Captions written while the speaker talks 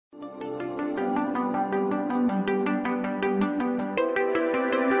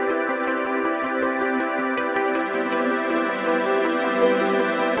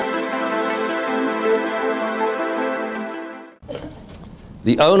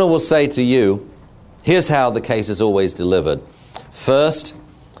The owner will say to you, here's how the case is always delivered. First,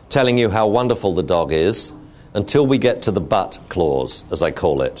 telling you how wonderful the dog is, until we get to the but clause, as I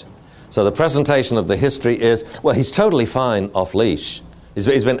call it. So the presentation of the history is, well, he's totally fine off-leash. He's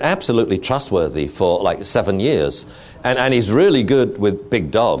been absolutely trustworthy for like 7 years. And he's really good with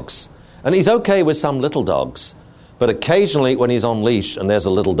big dogs. And he's okay with some little dogs. But occasionally when he's on leash and there's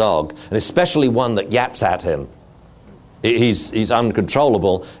a little dog, and especially one that yaps at him, he's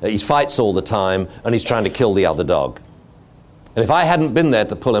uncontrollable, he fights all the time, and he's trying to kill the other dog. And if I hadn't been there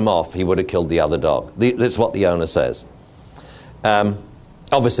to pull him off, he would have killed the other dog. That's what the owner says.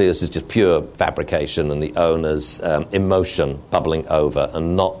 Obviously, this is just pure fabrication and the owner's emotion bubbling over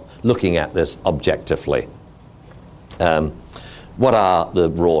and not looking at this objectively. What are the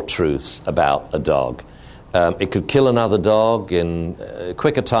raw truths about a dog? It could kill another dog in a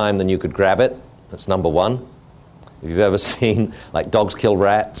quicker time than you could grab it. That's number one. If you've ever seen, like, dogs kill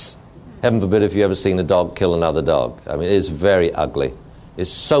rats, heaven forbid if you've ever seen a dog kill another dog. I mean, it is very ugly. It's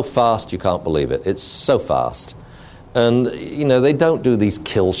so fast you can't believe it. It's so fast. And, you know, they don't do these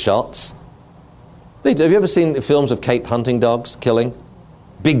kill shots. Have you ever seen films of Cape hunting dogs killing?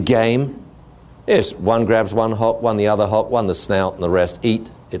 Big game. Yes, one grabs one hock, one the other hock, one the snout, and the rest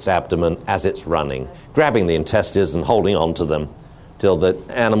eat its abdomen as it's running, grabbing the intestines and holding on to them till the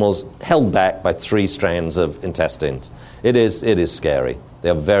animal's held back by 3 strands of intestines. It is scary. They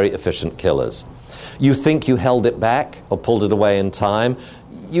are very efficient killers. You think you held it back or pulled it away in time?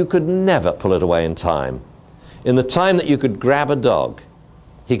 You could never pull it away in time. In the time that you could grab a dog,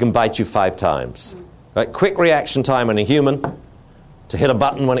 he can bite you 5 times. Right? Quick reaction time in a human to hit a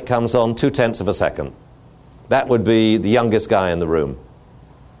button when it comes on, 0.2 of a second. That would be the youngest guy in the room.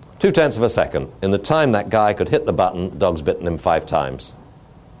 0.2 of a second. In the time that guy could hit the button, the dog's bitten him 5 times.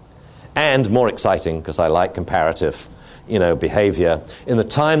 And more exciting, because I like comparative, behavior. In the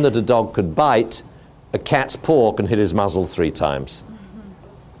time that a dog could bite, a cat's paw can hit his muzzle 3 times.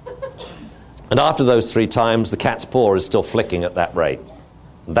 And after those 3 times, the cat's paw is still flicking at that rate.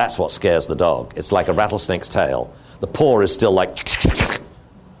 That's what scares the dog. It's like a rattlesnake's tail. The paw is still like,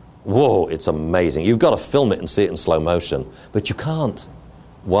 whoa, it's amazing. You've got to film it and see it in slow motion. But you can't.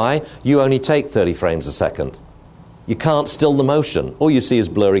 Why? You only take 30 frames a second. You can't still the motion. All you see is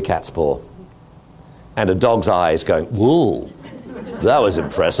blurry cat's paw. And a dog's eyes going, whoa, that was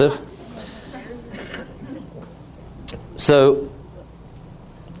impressive. So,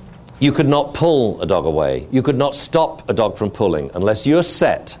 you could not pull a dog away. You could not stop a dog from pulling unless you're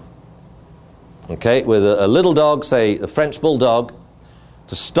set, okay, with a little dog, say a French bulldog,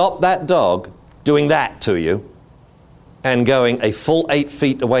 to stop that dog doing that to you and going a full 8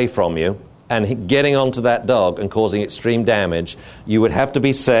 feet away from you and getting onto that dog and causing extreme damage. You would have to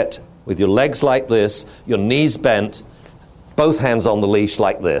be set with your legs like this, your knees bent, both hands on the leash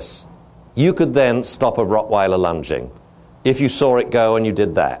like this. You could then stop a Rottweiler lunging if you saw it go and you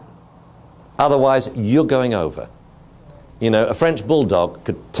did that. Otherwise, you're going over. A French bulldog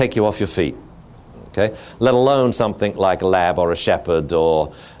could take you off your feet, okay? Let alone something like a lab or a shepherd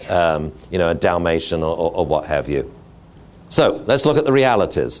or, a Dalmatian or what have you. So, let's look at the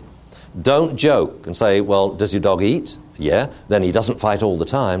realities. Don't joke and say, well, does your dog eat? Yeah. Then he doesn't fight all the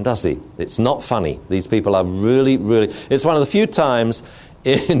time, does he? It's not funny. These people are really, really... It's one of the few times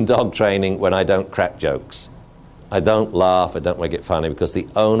in dog training when I don't crack jokes. I don't laugh, I don't make it funny, because the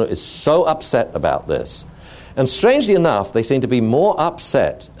owner is so upset about this. And strangely enough, they seem to be more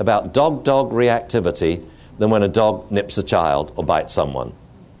upset about dog-dog reactivity than when a dog nips a child or bites someone.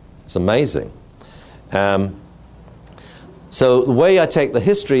 It's amazing. So the way I take the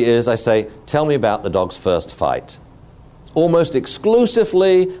history is I say, tell me about the dog's first fight. Almost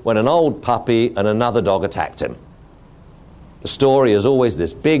exclusively when an old puppy and another dog attacked him. The story is always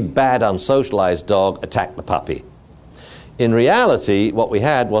this big, bad, unsocialized dog attacked the puppy. In reality, what we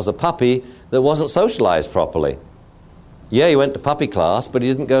had was a puppy that wasn't socialized properly. Yeah, he went to puppy class, but he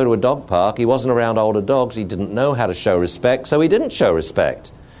didn't go to a dog park. He wasn't around older dogs. He didn't know how to show respect, so he didn't show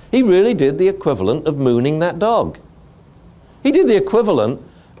respect. He really did the equivalent of mooning that dog. He did the equivalent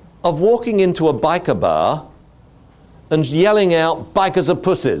of walking into a biker bar and yelling out, "Bikers are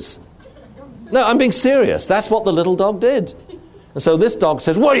pussies." No, I'm being serious. That's what the little dog did. And so this dog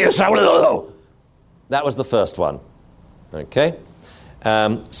says, "What are you saying?" That was the first one. Okay.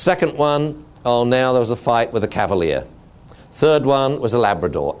 Second one, now there was a fight with a Cavalier. Third one was a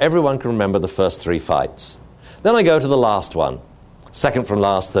Labrador. Everyone can remember the first 3 fights. Then I go to the last one. Second from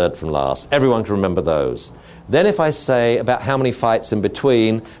last, third from last. Everyone can remember those. Then if I say about how many fights in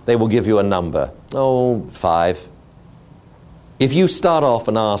between, they will give you a number. 5. If you start off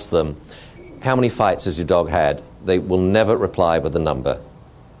and ask them, how many fights has your dog had? they will never reply with a number.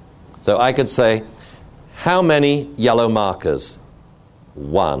 So I could say, how many yellow markers?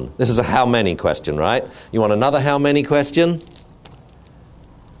 1. This is a how many question, right? You want another how many question?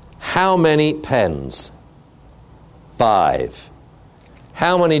 How many pens? 5.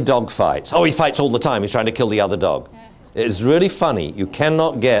 How many dog fights? Oh, he fights all the time. He's trying to kill the other dog. It's really funny. You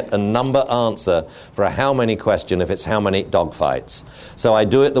cannot get a number answer for a how many question if it's how many dog fights. So I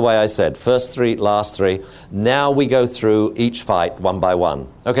do it the way I said. First 3, last 3. Now we go through each fight one by one.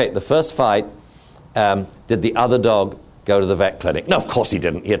 Okay, the first fight, did the other dog go to the vet clinic? No, of course he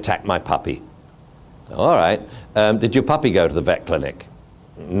didn't. He attacked my puppy. All right. Did your puppy go to the vet clinic?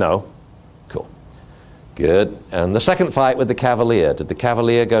 No. Cool. Good. And the second fight with the cavalier. Did the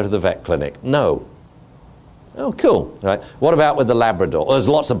cavalier go to the vet clinic? No. Oh, cool. Right. What about with the Labrador? Well, there's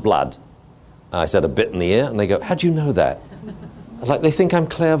lots of blood. I said a bit in the ear, and they go, how do you know that? I was like, they think I'm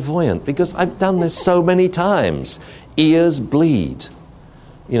clairvoyant because I've done this so many times. Ears bleed.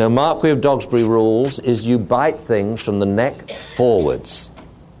 You know, Marquis of Dogsbury rules is you bite things from the neck forwards.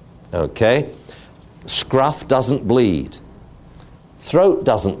 Okay? Scruff doesn't bleed. Throat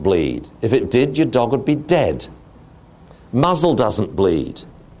doesn't bleed. If it did, your dog would be dead. Muzzle doesn't bleed.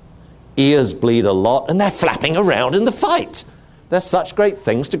 Ears bleed a lot, and they're flapping around in the fight. They're such great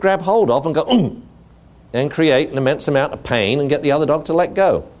things to grab hold of and go, and create an immense amount of pain and get the other dog to let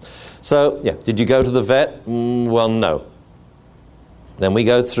go. So, yeah, did you go to the vet? Well, no. Then we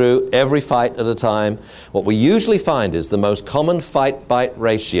go through every fight at a time. What we usually find is the most common fight-bite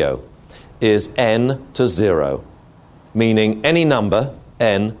ratio is n to 0, meaning any number,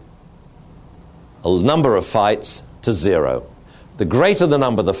 n, a number of fights to 0. The greater the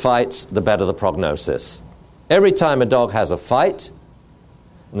number of the fights, the better the prognosis. Every time a dog has a fight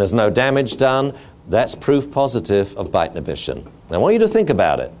and there's no damage done, that's proof positive of bite inhibition. I want you to think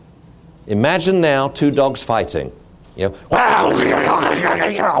about it. Imagine now 2 dogs fighting. You know,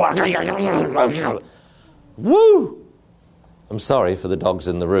 woo! I'm sorry for the dogs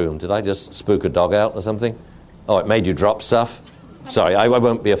in the room. Did I just spook a dog out or something? Oh, it made you drop stuff? Sorry, I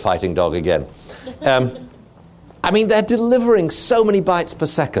won't be a fighting dog again. I mean, they're delivering so many bites per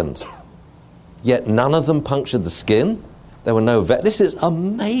second, yet none of them punctured the skin. There were no This is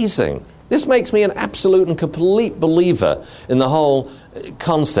amazing. This makes me an absolute and complete believer in the whole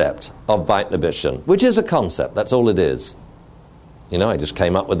concept of bite inhibition, which is a concept. That's all it is. You know, I just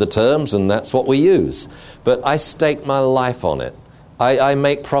came up with the terms, and that's what we use. But I stake my life on it. I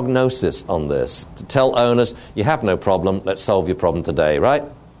make prognosis on this to tell owners, you have no problem, let's solve your problem today, right?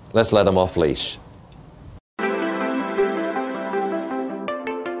 Let's let them off leash.